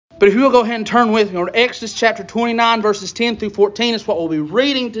But if you will go ahead and turn with me, Exodus chapter 29, verses 10 through 14 is what we'll be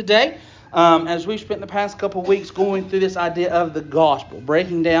reading today. As we've spent the past couple of weeks going through this idea of the gospel,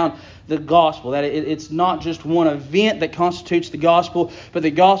 breaking down the gospel, that it's not just one event that constitutes the gospel, but the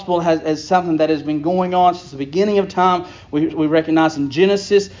gospel has something that has been going on since the beginning of time. We recognize in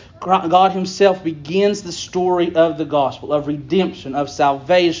Genesis, God Himself begins the story of the gospel, of redemption, of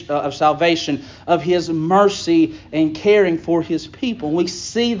salvation, of His mercy and caring for His people. And we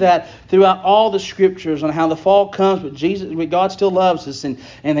see that throughout all the Scriptures on how the fall comes, but God still loves us, and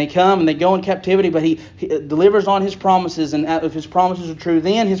they come and they go in captivity, but He delivers on His promises, and if His promises are true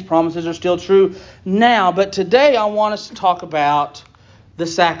then, His promises are still true now. But today I want us to talk about the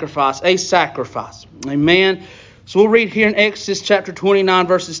sacrifice, a sacrifice. Amen. So we'll read here in Exodus chapter 29,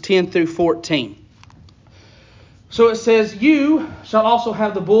 verses 10 through 14. So it says, "You shall also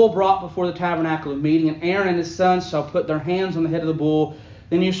have the bull brought before the tabernacle of meeting, and Aaron and his sons shall put their hands on the head of the bull.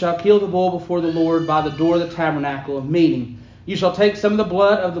 Then you shall kill the bull before the Lord by the door of the tabernacle of meeting. You shall take some of the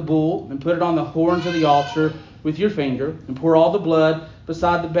blood of the bull and put it on the horns of the altar with your finger, and pour all the blood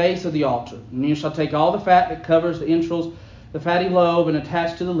beside the base of the altar. And you shall take all the fat that covers the entrails, the fatty lobe, and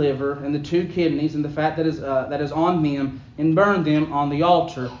attached to the liver, and the 2 kidneys, and the fat that is on them, and burn them on the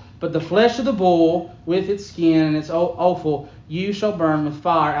altar. But the flesh of the bull, with its skin and its offal, you shall burn with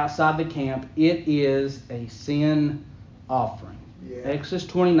fire outside the camp. It is a sin offering." Yeah. Exodus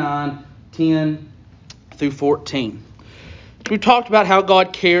 29, 10 through 14. We've talked about how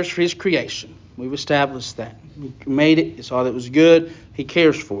God cares for His creation. We've established that. He made it. He saw that it was good. He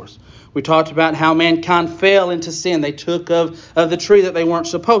cares for us. We talked about how mankind fell into sin. They took of the tree that they weren't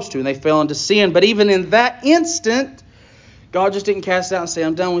supposed to, and they fell into sin. But even in that instant, God just didn't cast out and say,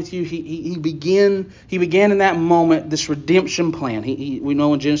 "I'm done with you." He began in that moment this redemption plan. We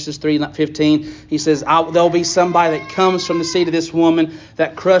know in Genesis 3:15, He says, "There'll be somebody that comes from the seed of this woman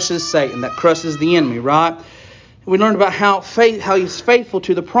that crushes Satan, that crushes the enemy," right? We learned about how He's faithful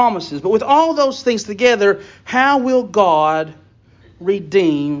to the promises. But with all those things together, how will God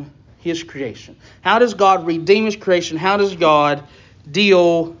redeem His creation? How does God redeem His creation? How does God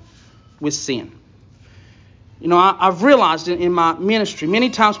deal with sin? You know, I've realized in my ministry,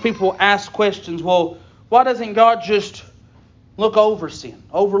 many times people will ask questions, well, why doesn't God just look over sin,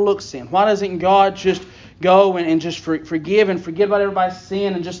 overlook sin? Why doesn't God just go and just forgive and forget about everybody's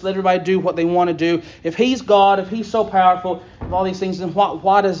sin and just let everybody do what they want to do? If He's God, if He's so powerful, if all these things, then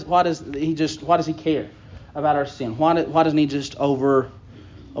why does He care about our sin? Why doesn't He just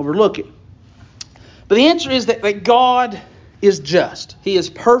overlook it? But the answer is that God is just. He is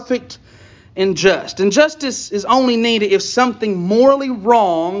perfect and just. And justice is only needed if something morally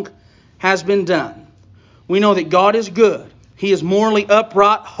wrong has been done. We know that God is good. He is morally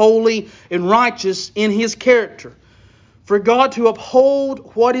upright, holy, and righteous in His character. For God to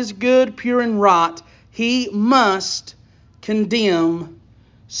uphold what is good, pure, and right, He must condemn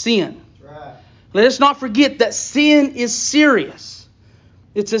sin. Right. Let us not forget that sin is serious.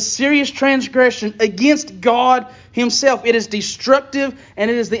 It's a serious transgression against God Himself. It is destructive,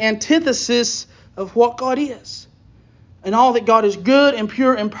 and it is the antithesis of what God is. And all that God is good and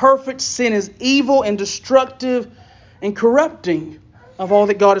pure and perfect, sin is evil and destructive and corrupting of all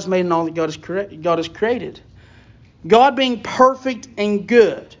that God has made and all that God has created. God, being perfect and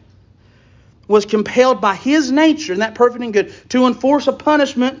good, was compelled by His nature, and that perfect and good, to enforce a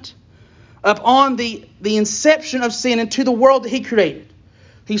punishment upon the inception of sin into the world that He created.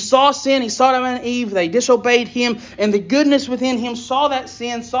 He saw sin, He saw Adam and Eve, they disobeyed Him, and the goodness within Him saw that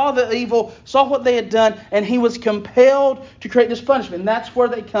sin, saw the evil, saw what they had done, and He was compelled to create this punishment. And that's where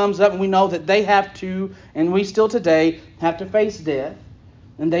that comes up, and we know that they have to, and we still today, have to face death,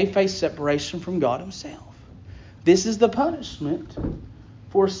 and they face separation from God Himself. This is the punishment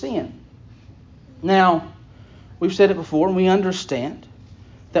for sin. Now, we've said it before, and we understand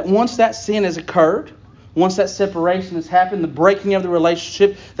that once that sin has occurred, once that separation has happened, the breaking of the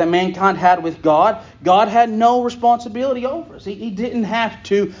relationship that mankind had with God, God had no responsibility over us. He didn't have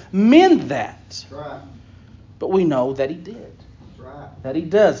to mend that. That's right. But we know that He did. That's right. That He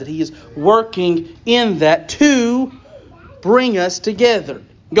does. That He is working in that to bring us together.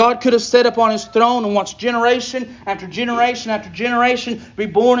 God could have sat up on His throne and watched generation after generation after generation be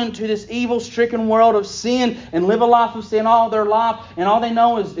born into this evil-stricken world of sin and live a life of sin all their life. And all they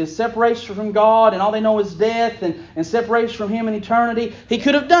know is separation from God, and all they know is death and separation from Him in eternity. He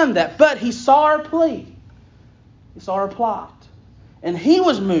could have done that, but He saw our plea. He saw our plight. And He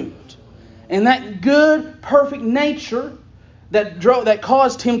was moved. And that good, perfect nature that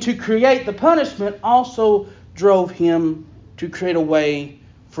caused Him to create the punishment also drove Him to create a way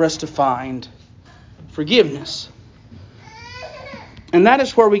for us to find forgiveness. And that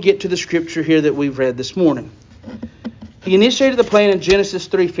is where we get to the scripture here that we've read this morning. He initiated the plan in Genesis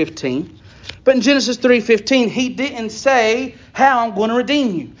 3:15. But in Genesis 3:15, he didn't say how I'm going to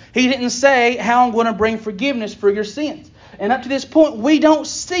redeem you. He didn't say how I'm going to bring forgiveness for your sins. And up to this point, we don't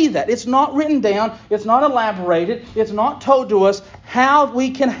see that. It's not written down. It's not elaborated. It's not told to us how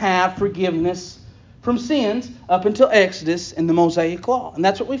we can have forgiveness from sins up until Exodus and the Mosaic Law. And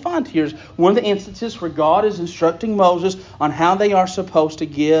that's what we find here is one of the instances where God is instructing Moses on how they are supposed to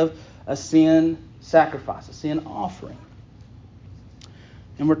give a sin sacrifice, a sin offering.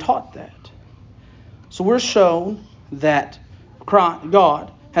 And we're taught that. So we're shown that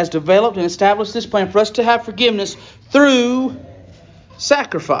God has developed and established this plan for us to have forgiveness through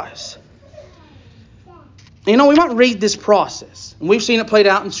sacrifice. You know, we might read this process. And we've seen it played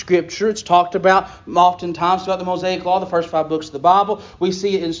out in Scripture. It's talked about oftentimes throughout the Mosaic Law, the first 5 books of the Bible. We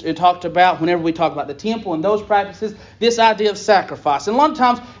see it talked about whenever we talk about the temple and those practices, this idea of sacrifice. And a lot of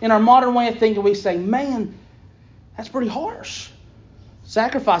times in our modern way of thinking, we say, man, that's pretty harsh.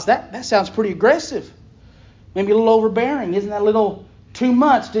 Sacrifice, that sounds pretty aggressive. Maybe a little overbearing. Isn't that a little too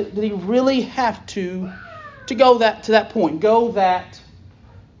much? Did he really have to go to that point, go that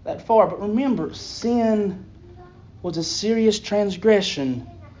far? But remember, sin was a serious transgression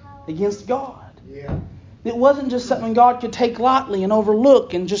against God. Yeah. It wasn't just something God could take lightly and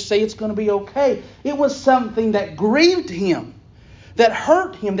overlook and just say it's going to be okay. It was something that grieved him, that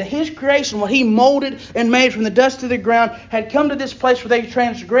hurt him, that his creation, what he molded and made from the dust of the ground, had come to this place where they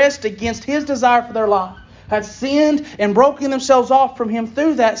transgressed against his desire for their life, had sinned and broken themselves off from him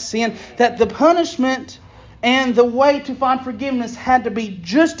through that sin, that the punishment and the way to find forgiveness had to be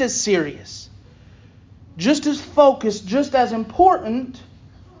just as serious, just as focused, just as important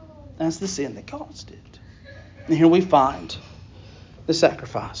as the sin that caused it. And here we find the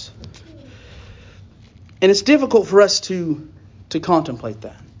sacrifice. And it's difficult for us to contemplate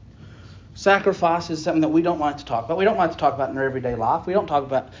that. Sacrifice is something that we don't like to talk about. We don't like to talk about in our everyday life. We don't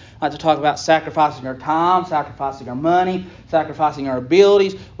like to talk about sacrificing our time, sacrificing our money, sacrificing our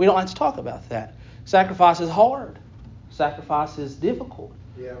abilities. We don't like to talk about that. Sacrifice is hard. Sacrifice is difficult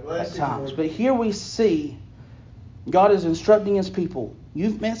at times. But here we see God is instructing His people.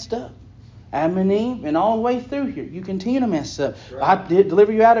 You've messed up. Adam and Eve, and all the way through here, you continue to mess up. Right. I did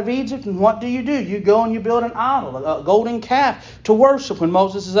deliver you out of Egypt, and what do? You go and you build an idol, a golden calf to worship when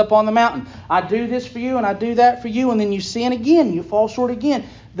Moses is up on the mountain. I do this for you, and I do that for you, and then you sin again, you fall short again.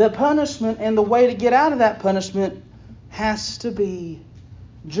 The punishment and the way to get out of that punishment has to be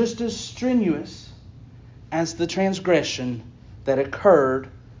just as strenuous as the transgression that occurred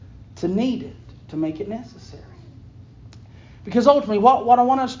to need it, to make it necessary. Because ultimately, what I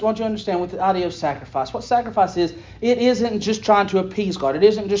want you to understand with the idea of sacrifice, what sacrifice is, it isn't just trying to appease God. It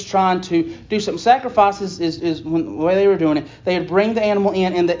isn't just trying to do something. Sacrifice is when, the way they were doing it, they would bring the animal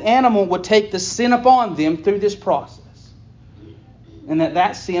in, and the animal would take the sin upon them through this process. And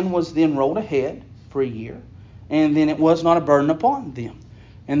that sin was then rolled ahead for a year, and then it was not a burden upon them.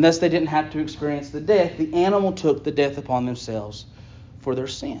 And thus they didn't have to experience the death. The animal took the death upon themselves for their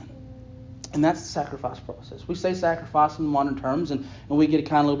sin. And that's the sacrifice process. We say sacrifice in modern terms, and we get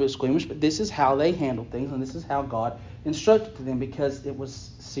kind of a little bit squeamish, but this is how they handled things, and this is how God instructed to them, because it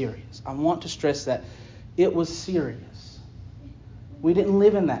was serious. I want to stress that. It was serious. We didn't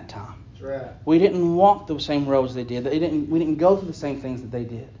live in that time. That's right. We didn't walk the same roads they did. We didn't go through the same things that they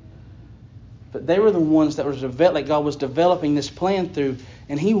did. But they were the ones that God was developing this plan through,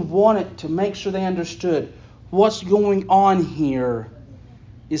 and He wanted to make sure they understood what's going on here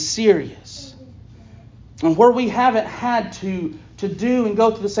is serious. And where we haven't had to do and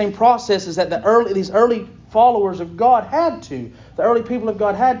go through the same processes that these early followers of God had to, the early people of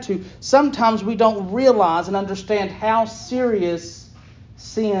God had to, sometimes we don't realize and understand how serious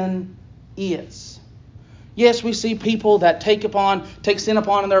sin is. Yes, we see people that take sin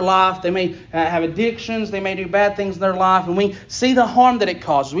upon in their life. They may have addictions. They may do bad things in their life. And we see the harm that it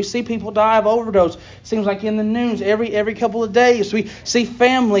causes. We see people die of overdose. Seems like in the news every couple of days. We see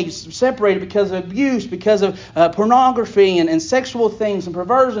families separated because of abuse, because of pornography and sexual things and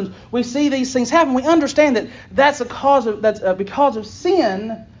perversions. We see these things happen. We understand that that's because of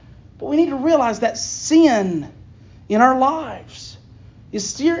sin. But we need to realize that sin in our lives is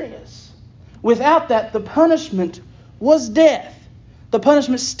serious. Without that, the punishment was death. The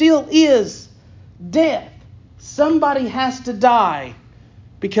punishment still is death. Somebody has to die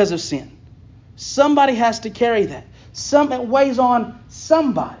because of sin. Somebody has to carry that. It weighs on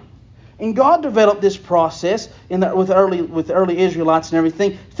somebody. And God developed this process with the early Israelites and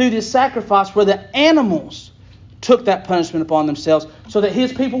everything through this sacrifice where the animals took that punishment upon themselves so that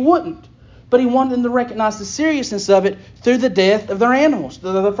His people wouldn't. But he wanted them to recognize the seriousness of it through the death of their animals,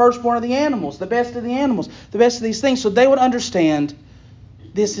 the firstborn of the animals, the best of the animals, the best of these things, so they would understand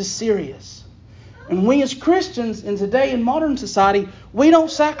this is serious. And we as Christians in today in modern society, we don't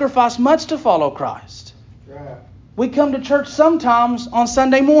sacrifice much to follow Christ. Right. We come to church sometimes on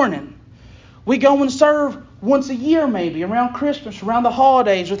Sunday morning. We go and serve once a year maybe, around Christmas, around the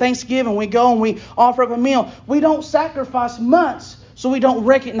holidays or Thanksgiving. We go and we offer up a meal. We don't sacrifice much, so we don't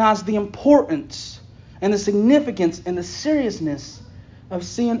recognize the importance and the significance and the seriousness of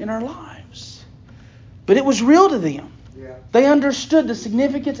sin in our lives. But it was real to them. Yeah. They understood the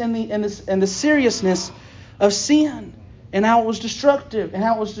significance and the seriousness of sin and how it was destructive and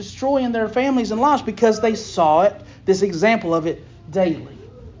how it was destroying their families and lives because they saw it, this example of it, daily.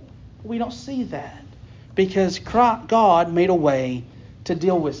 We don't see that because God made a way to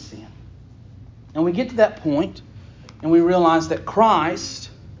deal with sin. And we get to that point and we realize that Christ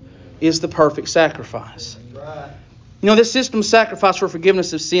is the perfect sacrifice. Right. You know, this system of sacrifice for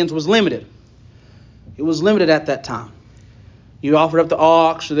forgiveness of sins was limited. It was limited at that time. You offered up the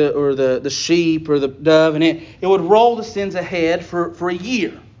ox or the sheep or the dove, and it would roll the sins ahead for a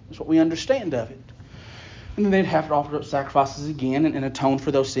year. That's what we understand of it. And then they'd have to offer up sacrifices again and atone for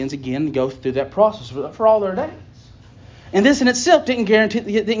those sins again and go through that process for all their days. And this in itself didn't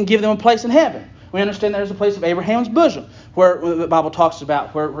give them a place in heaven. We understand there's a place of Abraham's bosom, where the Bible talks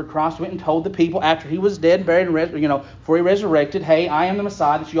about where Christ went and told the people after he was dead and buried and before he resurrected, hey, I am the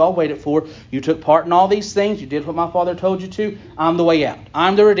Messiah that you all waited for. You took part in all these things. You did what my Father told you to. I'm the way out.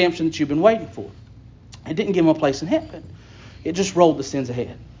 I'm the redemption that you've been waiting for. It didn't give them a place in heaven. It just rolled the sins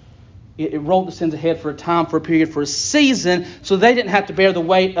ahead. It rolled the sins ahead for a time, for a period, for a season, so they didn't have to bear the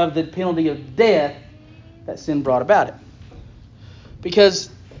weight of the penalty of death that sin brought about it. Because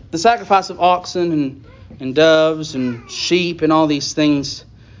the sacrifice of oxen and doves and sheep and all these things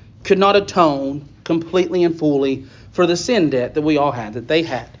could not atone completely and fully for the sin debt that we all had, that they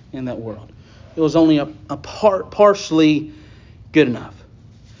had in that world. It was only partially good enough.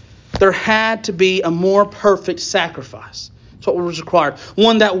 There had to be a more perfect sacrifice. That's what was required.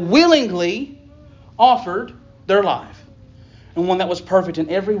 One that willingly offered their life. And one that was perfect in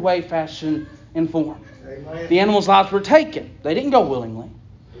every way, fashion, and form. Amen. The animals' lives were taken. They didn't go willingly.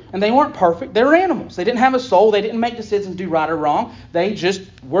 And they weren't perfect. They were animals. They didn't have a soul. They didn't make decisions do right or wrong. They just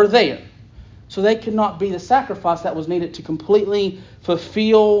were there. So they could not be the sacrifice that was needed to completely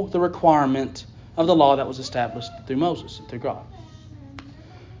fulfill the requirement of the law that was established through Moses and through God.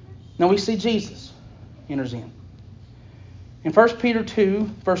 Now we see Jesus enters in. In 1 Peter 2,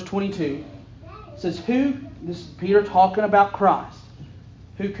 verse 22, it says, this is Peter talking about Christ,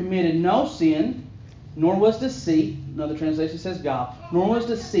 who committed no sin, nor was deceit, another translation says God, nor was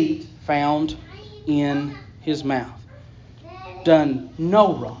deceit found in his mouth. Done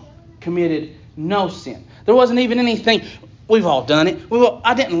no wrong, committed no sin. There wasn't even anything, we've all done it.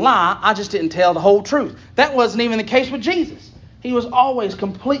 I didn't lie, I just didn't tell the whole truth. That wasn't even the case with Jesus. He was always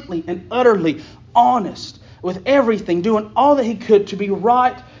completely and utterly honest with everything, doing all that he could to be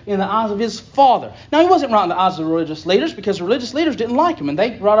right in the eyes of his Father. Now, he wasn't right in the eyes of the religious leaders because the religious leaders didn't like him, and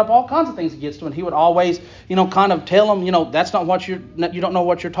they brought up all kinds of things against him, and he would always, kind of tell them, that's not what you don't know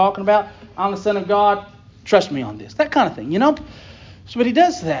what you're talking about. I'm the Son of God. Trust me on this. That kind of thing, So, but he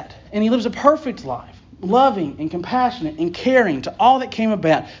does that, and he lives a perfect life, loving and compassionate and caring to all that came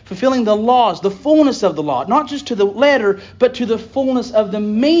about, fulfilling the laws, the fullness of the law, not just to the letter, but to the fullness of the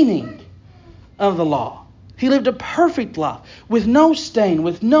meaning of the law. He lived a perfect life with no stain,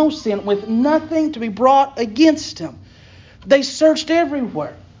 with no sin, with nothing to be brought against him. They searched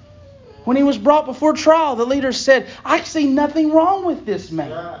everywhere. When he was brought before trial, the leaders said, I see nothing wrong with this man.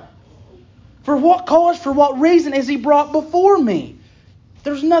 Right. For what cause, for what reason is he brought before me?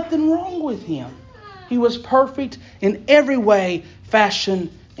 There's nothing wrong with him. He was perfect in every way, fashion,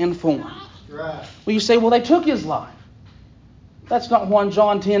 and form. Right. Well, you say, well, they took his life. That's not what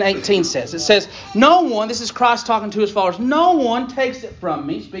John 10:18 says. It says, no one, this is Christ talking to his followers, no one takes it from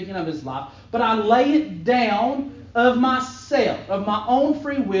me, speaking of his life, but I lay it down of myself, of my own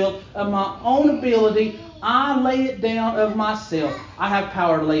free will, of my own ability. I lay it down of myself. I have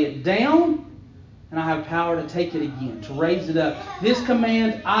power to lay it down, and I have power to take it again, to raise it up. This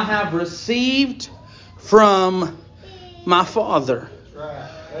command I have received from my Father. Right.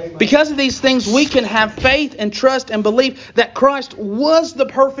 Amen. Because of these things, we can have faith and trust and believe that Christ was the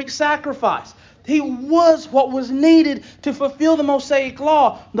perfect sacrifice. He was what was needed to fulfill the Mosaic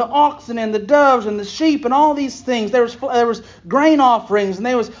law. The oxen and the doves and the sheep and all these things. There was grain offerings and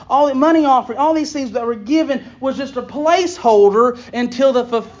there was all the money offering. All these things that were given was just a placeholder until the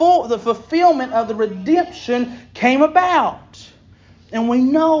fulfillment of the redemption came about. And we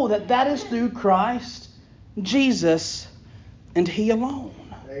know that that is through Christ Jesus and He alone.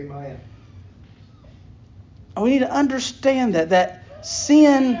 Amen. And we need to understand that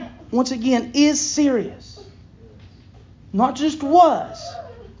sin, once again, is serious. Not just was,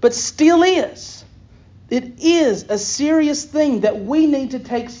 but still is. It is a serious thing that we need to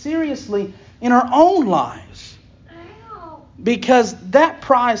take seriously in our own lives. Because that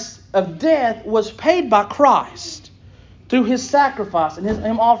price of death was paid by Christ through His sacrifice and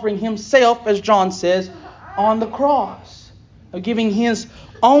Him offering Himself, as John says, on the cross, of giving His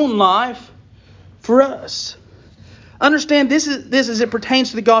own life for us. Understand this as it pertains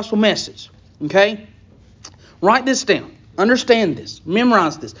to the gospel message. Okay? Write this down. Understand this.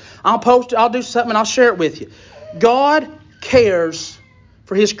 Memorize this. I'll post it. I'll do something and I'll share it with you. God cares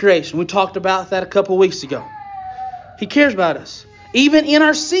for His creation. We talked about that a couple weeks ago. He cares about us. Even in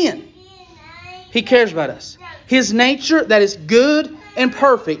our sin, He cares about us. His nature, that is good and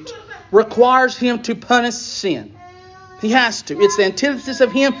perfect, requires Him to punish sin. He has to. It's the antithesis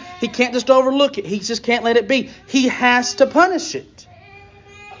of Him. He can't just overlook it. He just can't let it be. He has to punish it.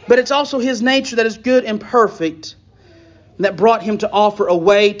 But it's also His nature that is good and perfect that brought Him to offer a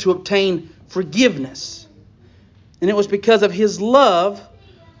way to obtain forgiveness. And it was because of His love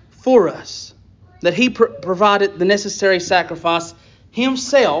for us that He provided the necessary sacrifice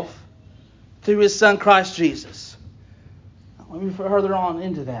Himself through His Son Christ Jesus. Let me further on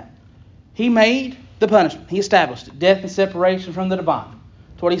into that. He made the punishment. He established it. Death and separation from the divine.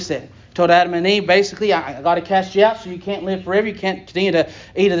 That's what He said. He told Adam and Eve, basically, I got to cast you out so you can't live forever. You can't continue to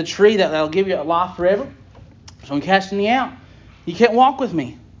eat of the tree that'll give you a life forever. So I'm casting you out. You can't walk with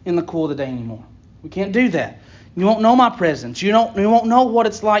me in the cool of the day anymore. We can't do that. You won't know my presence. You won't know what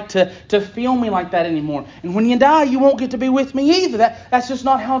it's like to feel me like that anymore. And when you die, you won't get to be with me either. That's just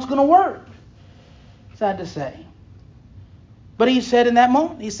not how it's going to work. Sad to say. But He said in that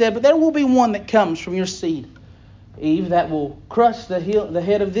moment, He said, but there will be one that comes from your seed, Eve, that will crush the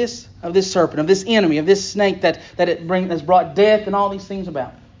head of this serpent, of this enemy, of this snake that has brought death and all these things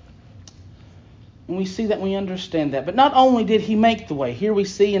about. And we see that, we understand that. But not only did He make the way. Here we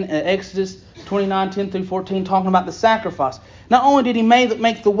see in Exodus 29:10-14 talking about the sacrifice. Not only did He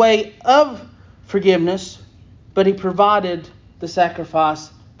make the way of forgiveness, but He provided the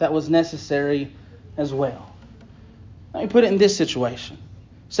sacrifice that was necessary as well. Let me put it in this situation.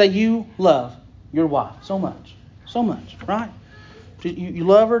 Say you love your wife so much, right? You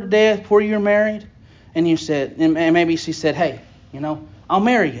love her to death before you're married, and you said, and maybe she said, hey, I'll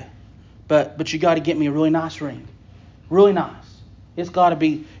marry you, but you got to get me a really nice ring, really nice. It's got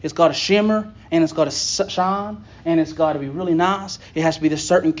to shimmer, and it's got to shine, and it's got to be really nice. It has to be the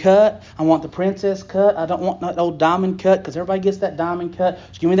certain cut. I want the princess cut. I don't want that old diamond cut, because everybody gets that diamond cut.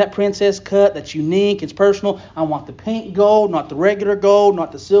 Just give me that princess cut that's unique, it's personal. I want the pink gold, not the regular gold,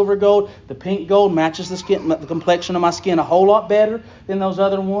 not the silver gold. The pink gold matches the complexion of my skin a whole lot better than those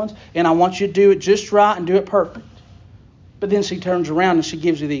other ones, and I want you to do it just right and do it perfect. But then she turns around and she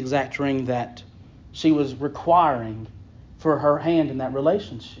gives you the exact ring that she was requiring for her hand in that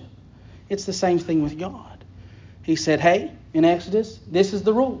relationship. It's the same thing with God. He said, hey, in Exodus, this is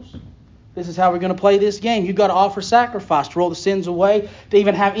the rules. This is how we're going to play this game. You've got to offer sacrifice to roll the sins away, to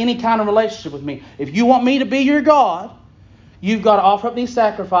even have any kind of relationship with me. If you want me to be your God, you've got to offer up these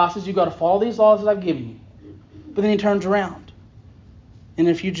sacrifices. You've got to follow these laws that I've given you. But then He turns around. And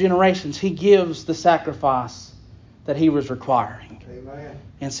in a few generations, He gives the sacrifice that He was requiring. Amen.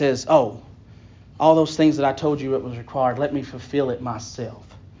 And says, oh, all those things that I told you it was required, let me fulfill it myself.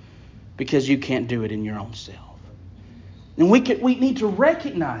 Because you can't do it in your own self. And we need to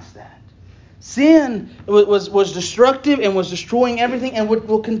recognize that. Sin was destructive and was destroying everything and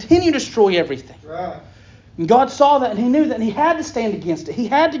will continue to destroy everything. Right. And God saw that and He knew that, and He had to stand against it. He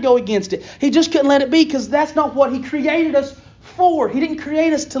had to go against it. He just couldn't let it be, because that's not what He created us for. He didn't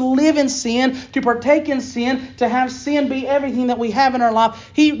create us to live in sin, to partake in sin, to have sin be everything that we have in our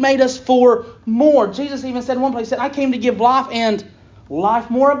life. He made us for more. Jesus even said in one place, He said, I came to give life and life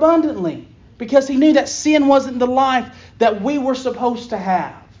more abundantly. Because He knew that sin wasn't the life that we were supposed to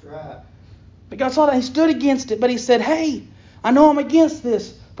have. Right. But God saw that. He stood against it. But He said, hey, I know I'm against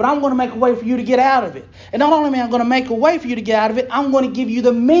this, but I'm going to make a way for you to get out of it. And not only am I going to make a way for you to get out of it, I'm going to give you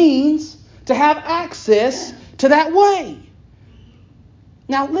the means to have access to that way.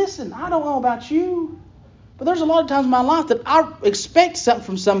 Now listen, I don't know about you, but there's a lot of times in my life that I expect something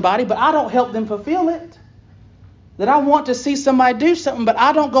from somebody, but I don't help them fulfill it. That I want to see somebody do something, but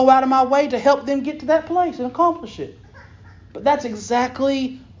I don't go out of my way to help them get to that place and accomplish it. But that's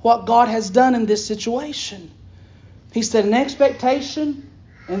exactly what God has done in this situation. He set an expectation,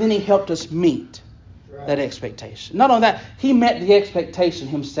 and then He helped us meet that expectation. Not only that, He met the expectation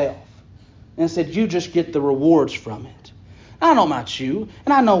Himself and said, you just get the rewards from it. I don't know about you,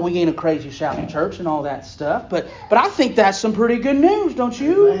 and I know we ain't a crazy shouting church and all that stuff, but I think that's some pretty good news, don't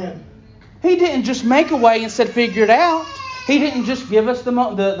you? Amen. He didn't just make a way and said, figure it out. He didn't just give us the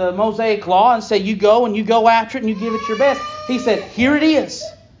Mosaic law and say, you go and you go after it and you give it your best. He said, here it is.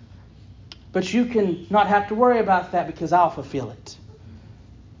 But you can not have to worry about that because I'll fulfill it.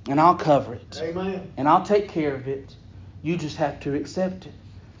 And I'll cover it. Amen. And I'll take care of it. You just have to accept it.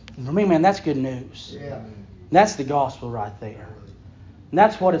 And for me, man, that's good news. Yeah. That's the gospel right there. And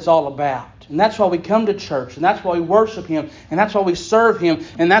that's what it's all about. And that's why we come to church. And that's why we worship Him. And that's why we serve Him.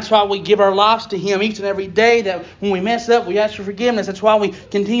 And that's why we give our lives to Him each and every day. That when we mess up, we ask for forgiveness. That's why we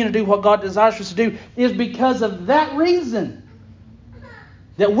continue to do what God desires us to do. Is because of that reason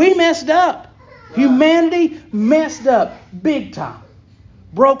that we messed up. Humanity messed up big time.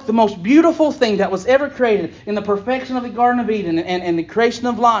 Broke the most beautiful thing that was ever created in the perfection of the Garden of Eden and the creation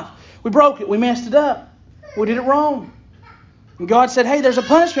of life. We broke it. We messed it up. We did it wrong. And God said, hey, there's a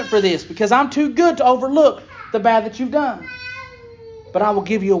punishment for this because I'm too good to overlook the bad that you've done. But I will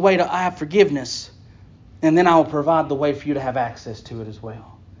give you a way to have forgiveness. And then I will provide the way for you to have access to it as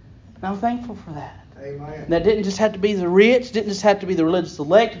well. And I'm thankful for that. Amen. That didn't just have to be the rich, didn't just have to be the religious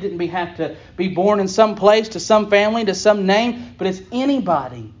elect, it didn't have to be born in some place, to some family, to some name, but it's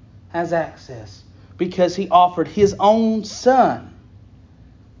anybody has access because He offered His own Son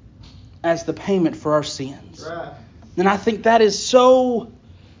as the payment for our sins. Right. And I think that is so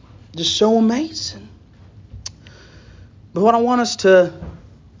amazing. But what I want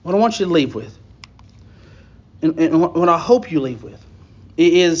you to leave with, and what I hope you leave with,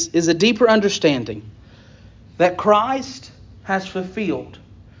 is a deeper understanding that Christ has fulfilled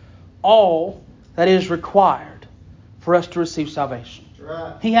all that is required for us to receive salvation.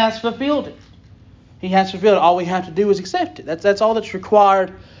 Right. He has fulfilled it. He has fulfilled it. All we have to do is accept it. That's all that's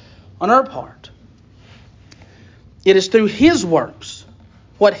required on our part. It is through His works,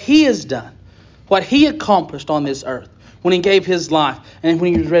 what He has done, what He accomplished on this earth when He gave His life and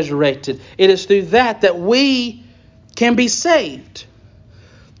when He was resurrected. It is through that we can be saved.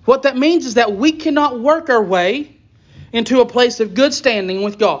 What that means is that we cannot work our way into a place of good standing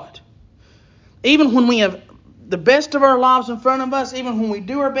with God. Even when we have the best of our lives in front of us, even when we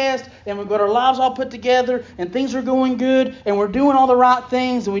do our best and we've got our lives all put together and things are going good and we're doing all the right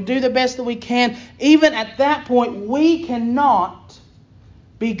things and we do the best that we can, even at that point, we cannot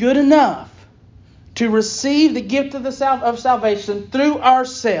be good enough to receive the gift of salvation through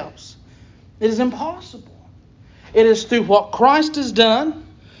ourselves. It is impossible. It is through what Christ has done.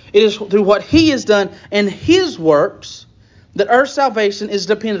 It is through what He has done and His works that our salvation is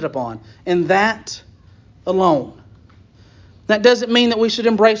dependent upon. And that alone. That doesn't mean that we should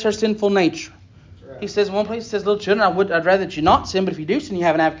embrace our sinful nature. He says in one place, He says, little children, I'd rather that you not sin, but if you do sin, you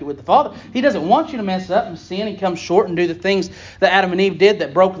have an advocate with the Father. He doesn't want you to mess up and sin and come short and do the things that Adam and Eve did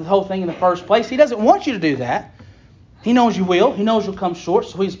that broke the whole thing in the first place. He doesn't want you to do that. He knows you will. He knows you'll come short.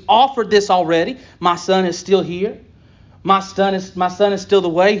 So He's offered this already. My Son is still here. My son is still the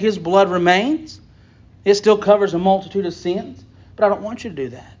way. His blood remains. It still covers a multitude of sins. But I don't want you to do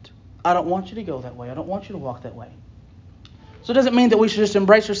that. I don't want you to go that way. I don't want you to walk that way. So it doesn't mean that we should just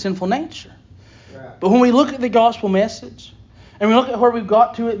embrace our sinful nature. Right. But when we look at the gospel message, and we look at where we've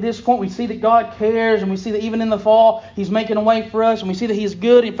got to at this point, we see that God cares, and we see that even in the fall, He's making a way for us, and we see that He is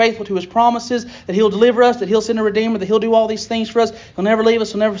good and faithful to His promises, that He'll deliver us, that He'll send a Redeemer, that He'll do all these things for us. He'll never leave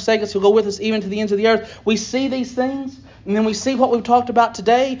us, He'll never forsake us, He'll go with us even to the ends of the earth. We see these things, and then we see what we've talked about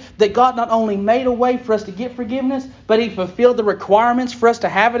today, that God not only made a way for us to get forgiveness, but He fulfilled the requirements for us to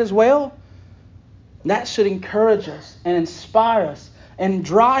have it as well. That should encourage us and inspire us and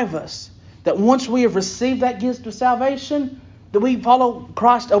drive us that once we have received that gift of salvation, that we follow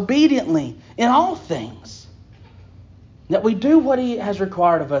Christ obediently in all things. That we do what He has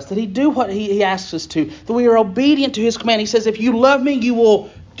required of us. That He do what He asks us to. That we are obedient to His command. He says, if you love me, you will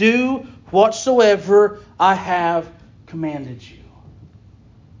do whatsoever I have commanded you.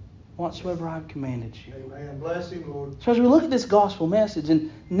 Whatsoever I have commanded you. Amen. Bless Him, Lord. So as we look at this gospel message,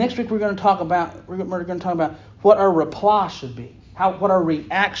 and next week we're going to talk about what our reply should be. What our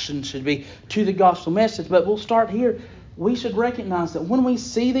reaction should be to the gospel message. But we'll start here. We should recognize that when we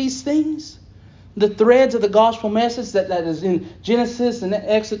see these things, the threads of the gospel message that is in Genesis and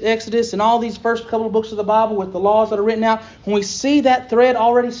Exodus and all these first couple of books of the Bible with the laws that are written out, when we see that thread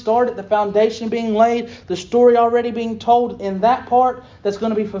already started, the foundation being laid, the story already being told in that part that's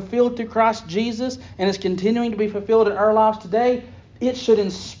going to be fulfilled through Christ Jesus and is continuing to be fulfilled in our lives today, it should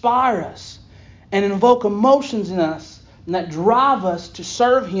inspire us and invoke emotions in us and that drive us to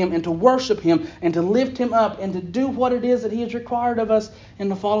serve Him and to worship Him and to lift Him up and to do what it is that He has required of us and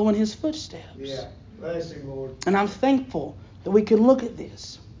to follow in His footsteps. Yeah. Bless Him, Lord. And I'm thankful that we can look at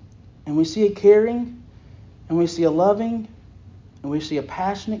this and we see a caring and we see a loving and we see a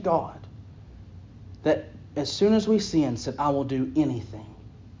passionate God that as soon as we sin said, I will do anything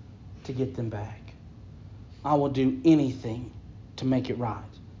to get them back. I will do anything to make it right.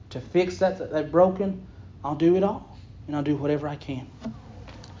 To fix that broken, I'll do it all. And I'll do whatever I can.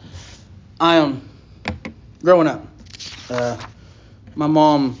 I am growing up. My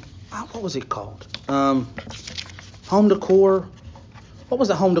mom, what was it called? Home decor. What was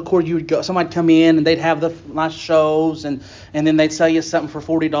the home decor you would go? Somebody'd come in and they'd have the nice shows and then they'd sell you something for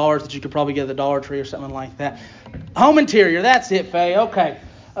 $40 that you could probably get at the Dollar Tree or something like that. Home interior, that's it, Faye. Okay.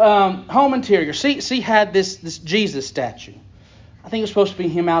 Home interior. She had this Jesus statue. I think it was supposed to be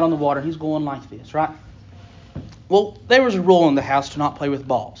him out on the water. He's going like this, right? Well, there was a rule in the house to not play with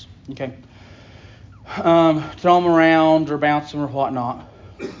balls. Okay. Throw them around or bounce them or whatnot.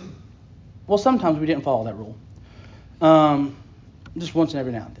 Well, sometimes we didn't follow that rule. Just once and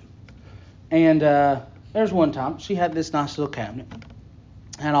every now and then. And there was one time she had this nice little cabinet.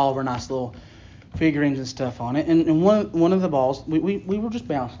 Had all of her nice little figurines and stuff on it. And one of the balls, we were just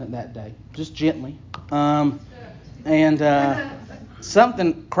bouncing it that day, just gently. And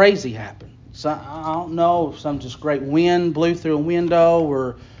something crazy happened. So I don't know if some just great wind blew through a window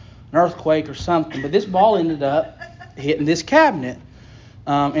or an earthquake or something. But this ball ended up hitting this cabinet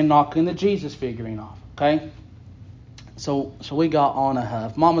and knocking the Jesus figurine off. Okay. So we got on a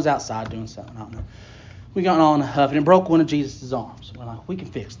huff. Mom was outside doing something. I don't know. We got on a huff and it broke one of Jesus' arms. We're like, we can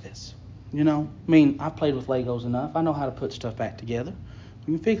fix this. You know, I mean, I've played with Legos enough. I know how to put stuff back together.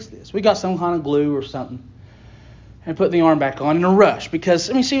 We can fix this. We got some kind of glue or something and put the arm back on in a rush because,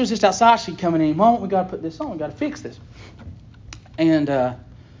 I mean, she was just outside. She'd come in any moment. We got to put this on. We got to fix this. And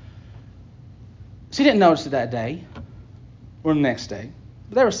she didn't notice it that day or the next day.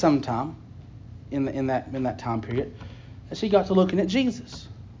 But there was some time in that time period that she got to looking at Jesus,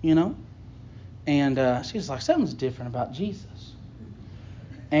 you know. And she was like, something's different about Jesus.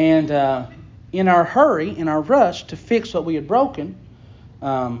 And in our hurry, in our rush to fix what we had broken,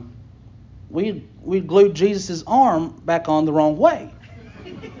 we glued Jesus' arm back on the wrong way.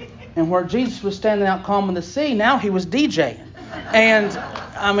 And where Jesus was standing out calming the sea, now he was DJing. And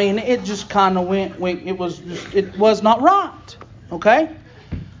I mean, it just kind of went. It was not right. Okay.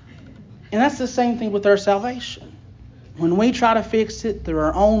 And that's the same thing with our salvation. When we try to fix it through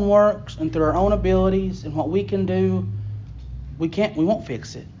our own works and through our own abilities and what we can do, we won't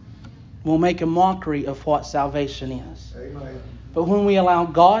fix it. We'll make a mockery of what salvation is. Amen. But when we allow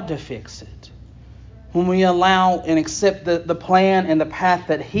God to fix it, when we allow and accept the plan and the path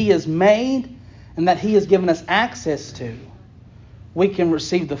that He has made and that He has given us access to, we can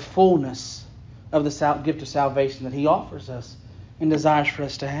receive the fullness of the gift of salvation that He offers us and desires for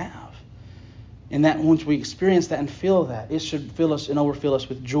us to have. And that once we experience that and feel that, it should fill us and overfill us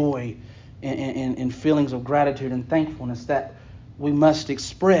with joy and feelings of gratitude and thankfulness that we must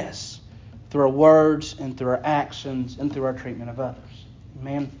express through our words and through our actions and through our treatment of others.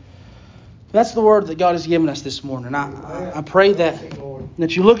 Amen. That's the word that God has given us this morning. I pray that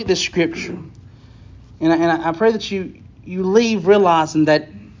you look at this scripture and I pray that you leave realizing that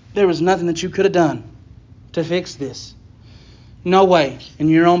there was nothing that you could have done to fix this. No way in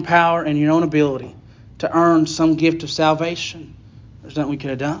your own power and your own ability to earn some gift of salvation. There's nothing we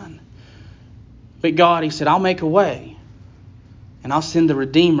could have done. But God, He said, I'll make a way and I'll send the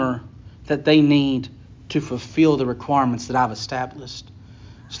Redeemer that they need to fulfill the requirements that I've established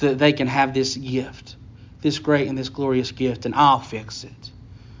so that they can have this gift, this great and this glorious gift, and I'll fix it.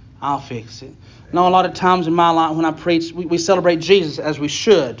 I'll fix it. I know a lot of times in my life when I preach, we celebrate Jesus as we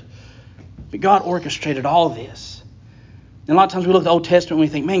should, but God orchestrated all of this. And a lot of times we look at the Old Testament and we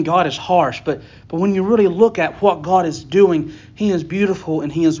think, man, God is harsh. But when you really look at what God is doing, He is beautiful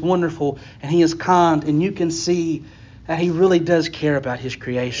and He is wonderful and He is kind. And you can see that He really does care about His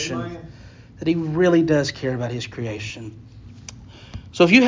creation. Amen. That He really does care about His creation. So if you